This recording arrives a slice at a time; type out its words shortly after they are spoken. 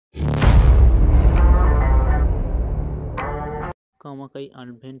Komaki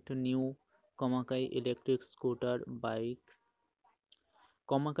invent new Komaki Electric Scooter Bike.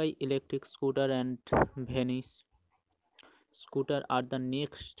 Komaki Electric Scooter and Venice Scooter are the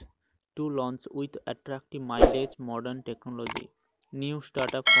next to launch with attractive mileage modern technology. New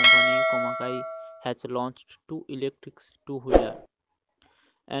startup company Komaki has launched two electric two-wheeler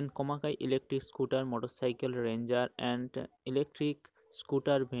and Komaki Electric Scooter Motorcycle Ranger and Electric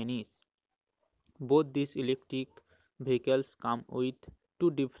Scooter Venice. Both these electric vehicles come with two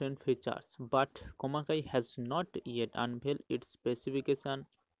different features, but Komaki has not yet unveiled its specification.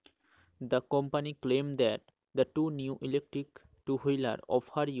 The company claimed that the two new electric two-wheeler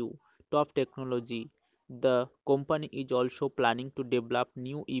offer you top technology. The company is also planning to develop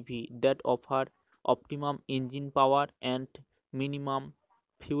new EV that offer optimum engine power and minimum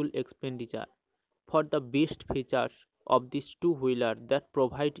fuel expenditure. For the best features of this two-wheeler that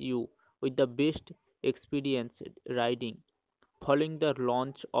provide you with the best experience riding. Following the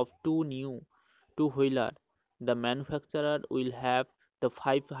launch of two new two-wheeler, the manufacturer will have the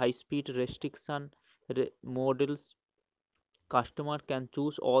five high-speed restriction models. Customer can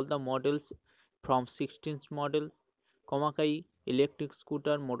choose all the models from 16 models. Komaki Electric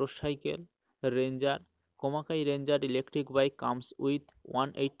Scooter Motorcycle Ranger. Komaki Ranger electric bike comes with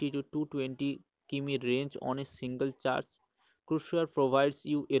 180 to 220 km range on a single charge. Cruiser provides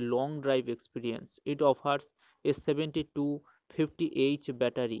you a long drive experience. It offers a 70 to 50 Ah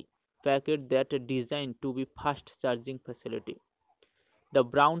battery packet that is designed to be fast charging facility. The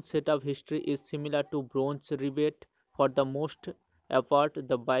brown setup history is similar to bronze rebate. For the most part,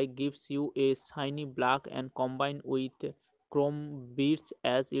 the bike gives you a shiny black and combined with chrome beads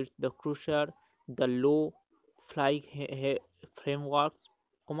as it's the cruiser, the low fly frameworks.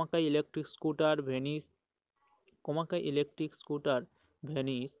 Komaki Electric Scooter Venice. Komaki Electric Scooter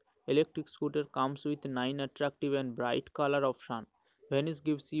Venice. Electric scooter comes with 9 attractive and bright color options. Venice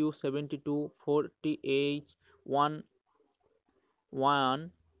gives you 72 40H, one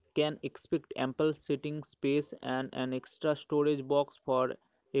can expect ample seating space and an extra storage box for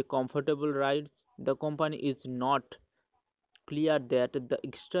a comfortable ride. The company is not clear that the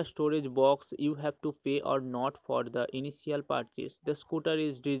extra storage box you have to pay or not for the initial purchase. The scooter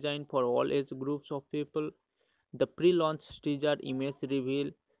is designed for all age groups of people. The pre-launch teaser image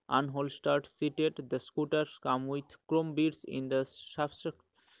reveal unholstered seated. The scooters come with chrome beads in the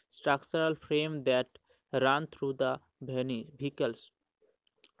structural frame that run through the vehicles.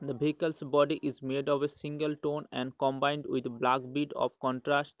 The vehicle's body is made of a single tone and combined with black bead of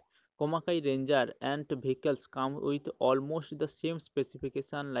contrast. Komaki Ranger and vehicles come with almost the same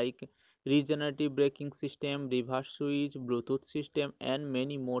specification like regenerative braking system, reverse switch, Bluetooth system and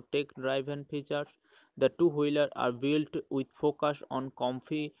many more tech-driven features. The two-wheeler are built with focus on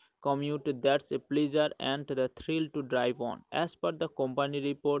comfy commute that's a pleasure and the thrill to drive on. As per the company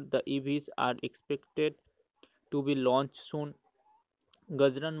report, the EVs are expected to be launched soon.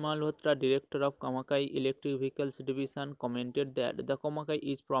 Gajran Malhotra, director of Komaki Electric Vehicles Division, commented that the Komaki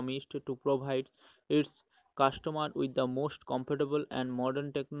is promised to provide its customers with the most comfortable and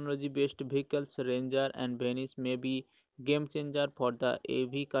modern technology-based vehicles. Ranger and Venice may be game changer for the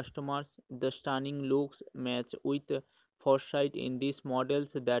AV customers. The stunning looks match with foresight in these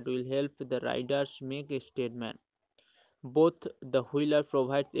models that will help the riders make a statement. Both the wheeler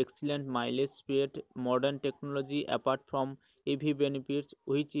provides excellent mileage, speed, modern technology apart from EV benefits,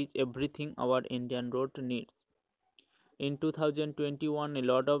 which is everything our Indian road needs. In 2021, a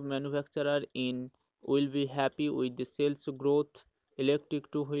lot of manufacturers in will be happy with the sales growth.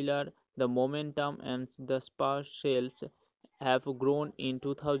 Electric two-wheeler, the momentum and the spark sales have grown in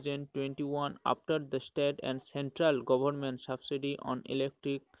 2021 after the state and central government subsidy on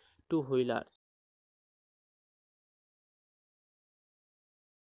electric two-wheelers.